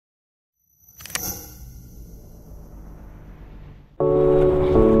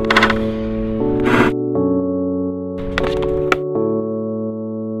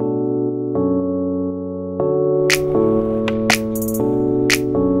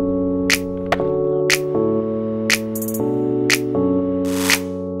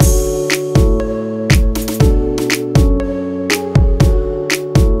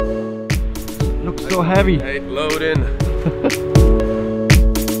heavy. Hey, load in.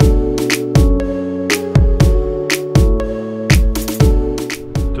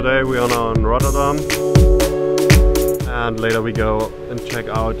 Today we are now in Rotterdam, and later we go and check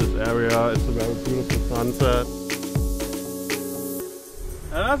out this area. It's a very beautiful sunset.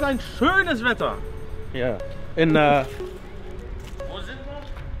 Das ist ein schönes Wetter. Yeah. In Wo sind wir?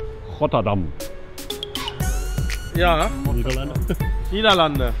 Rotterdam. ja, Niederlande.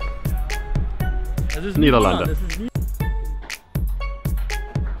 Niederlande. Es ist Niederlande. Es ist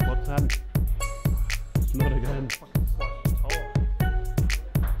What's that? Not again.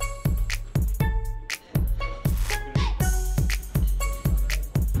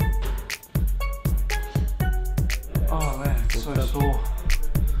 Oh man, it's so sore.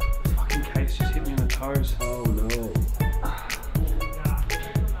 Fucking case just hit me in the toes. Oh no.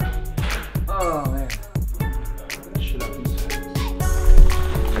 Oh man. Shit happens.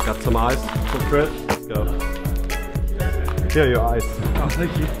 I got some ice for Chris. Let's go. Here are your ice. Oh,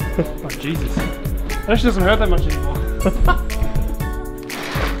 thank you. Oh, Jesus. Actually doesn't hurt that much anymore.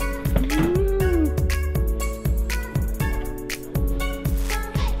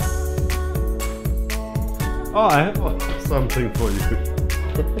 Oh, I have something for you.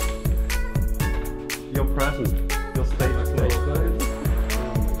 Your present. Your stage plate.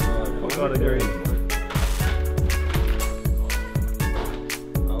 Oh god, again.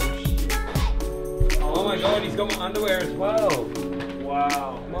 Oh my god, he's got my underwear as well.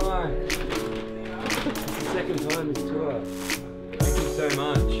 Wow. My. It's the second time this tour. Thank you so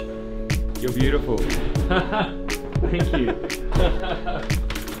much. You're beautiful. Thank you.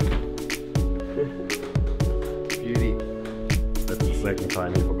 Beauty. That's the second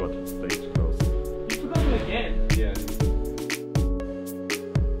time he forgot stage clothes. You forgot it again. Yeah.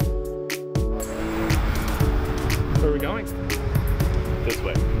 Where are we going? This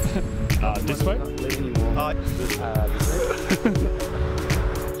way. This way? Not leave anymore. This way.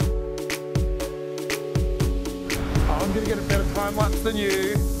 I'm gonna get a better time lapse than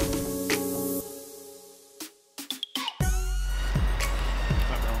you.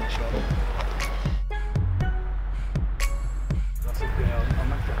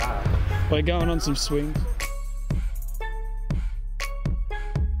 We're going on some swings.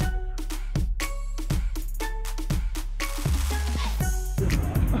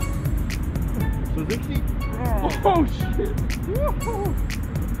 Oh shit!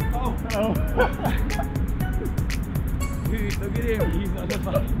 Oh no! Dude, look at him, he's on the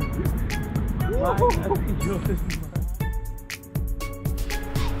fucking.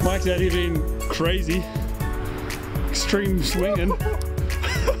 Mike's out here being crazy. Extreme swinging.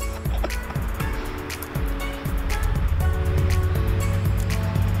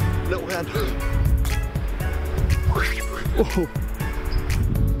 Little hand.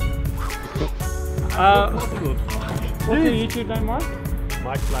 What's your YouTube name, Mike?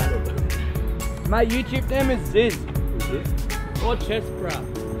 Mike Kleinert. My YouTube name is Ziz. Or chest bra.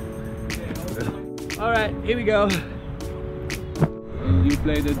 Alright, here we go. You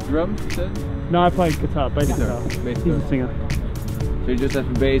play the drums then? No, I play guitar, bass guitar. Bass He's a guitar. singer. So you just have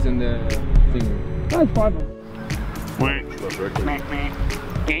the bass and the singer? That's fine.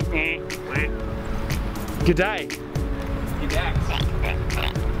 G'day.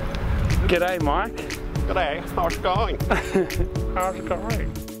 G'day, Mike. G'day, how's it going? How's it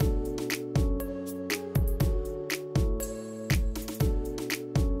going?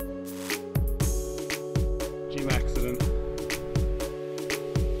 Gym accident.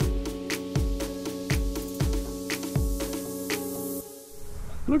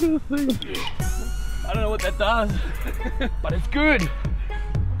 Look at the thing. I don't know what that does, but it's good.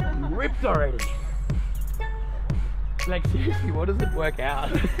 I'm ripped already. Like seriously, what does it work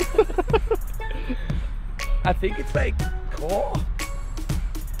out? I think it's like core. Oh,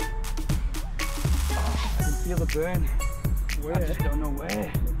 I can feel the burn. Where? I just don't know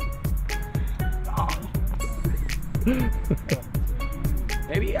where. Oh.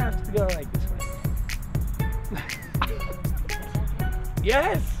 Maybe I have to go like this way.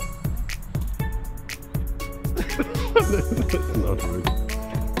 Yes! That's not rude.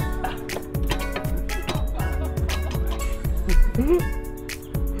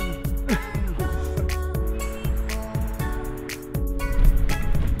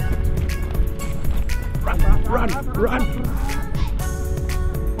 Run!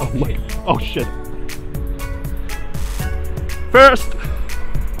 Oh my, oh shit. First!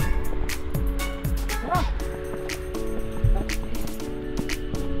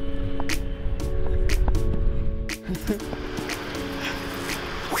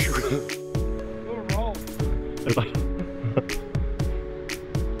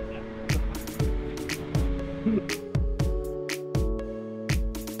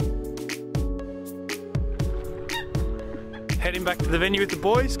 heading back to the venue with the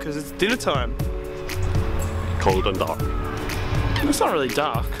boys because it's dinner time. Cold and dark. It's not really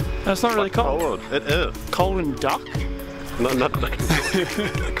dark. No, it's not really cold. Cold. It is. Cold and dark? No, not like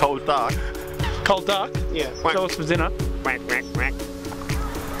cold dark. Cold dark? Yeah. So what's for dinner?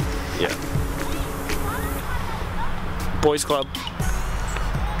 Yeah. Boys club.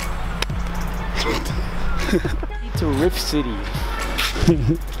 To Rift City.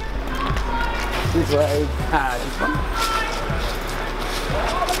 This way. This one.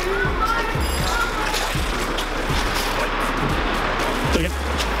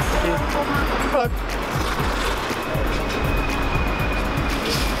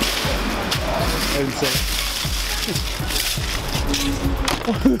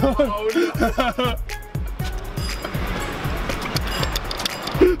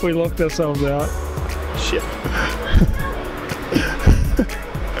 We locked ourselves out. Shit.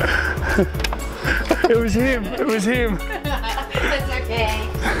 It was him. It was him. That's okay.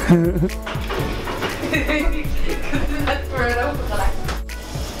 That's for it over.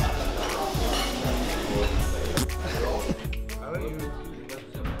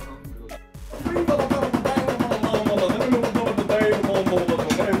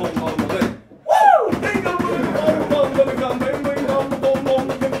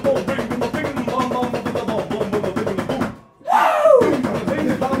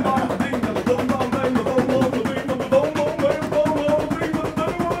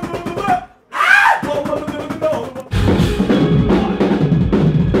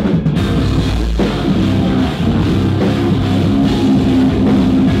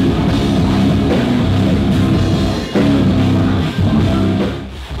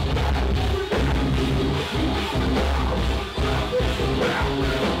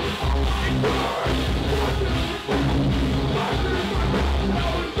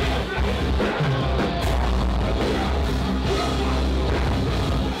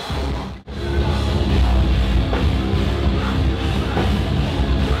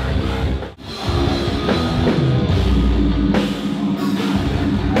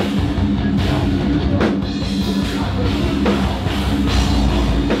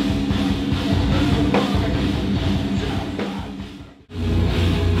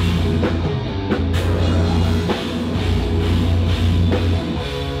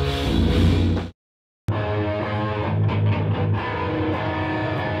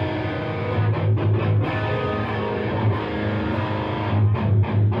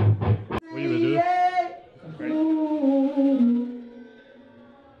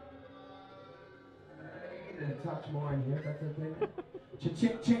 Touch mine here, that's okay.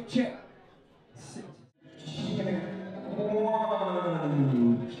 Check, check, check.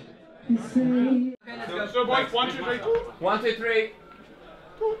 So boys, 1, 2, 3, 2. 1, 2, 3.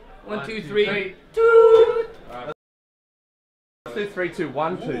 1, 2, 3. 2. 2, 3, 2,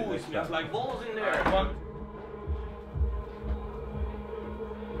 1, 2. Ooh, it smells like balls in there. One.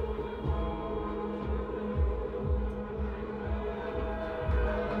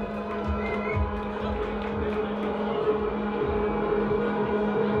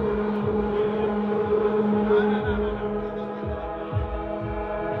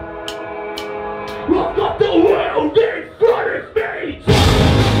 I've got the world in front of me!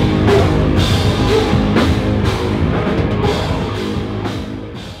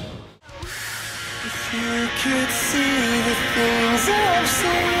 This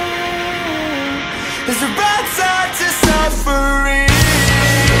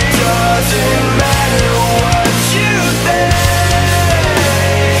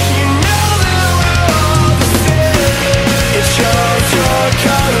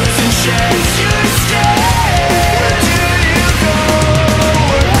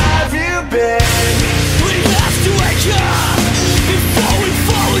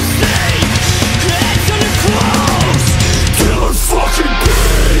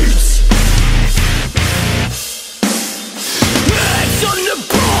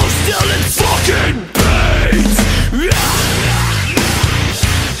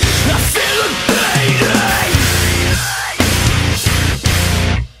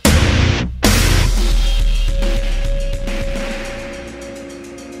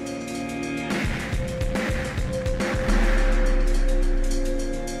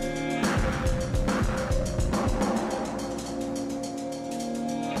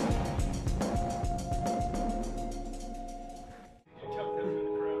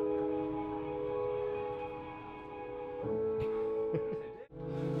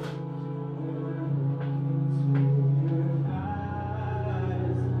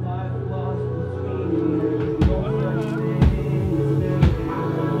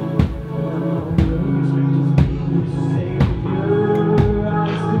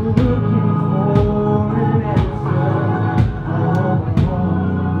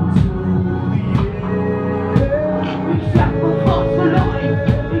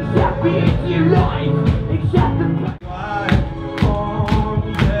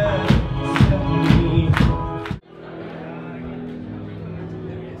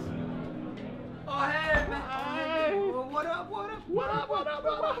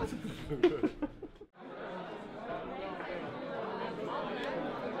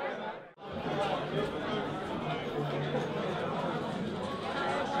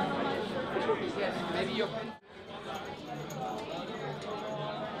Maybe your pen.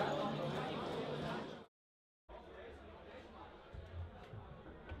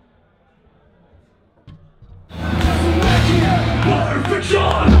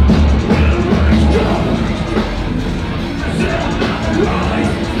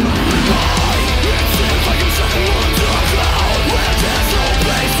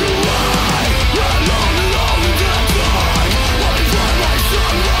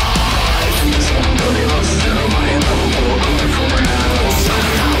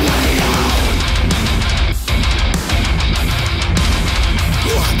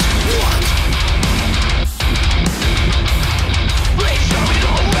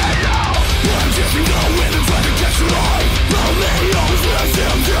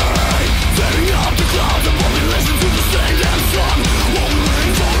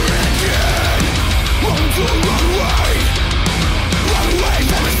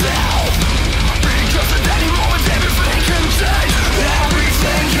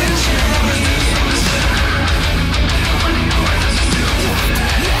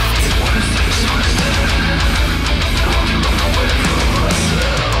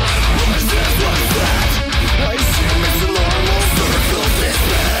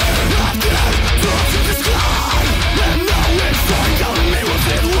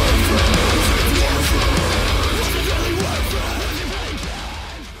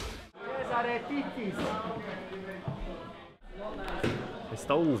 I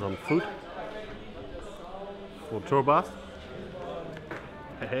stolen some food for tour bus.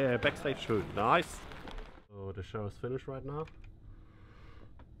 Hey, backstage shoot, nice. So the show is finished right now.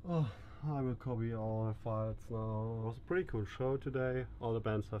 Oh, I will copy all the files now. It was a pretty cool show today. All the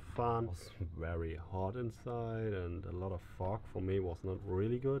bands have fun. It was very hot inside and a lot of fog. For me, it was not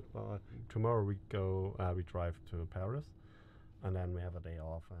really good. But tomorrow we drive to Paris, and then we have a day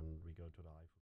off and we go to the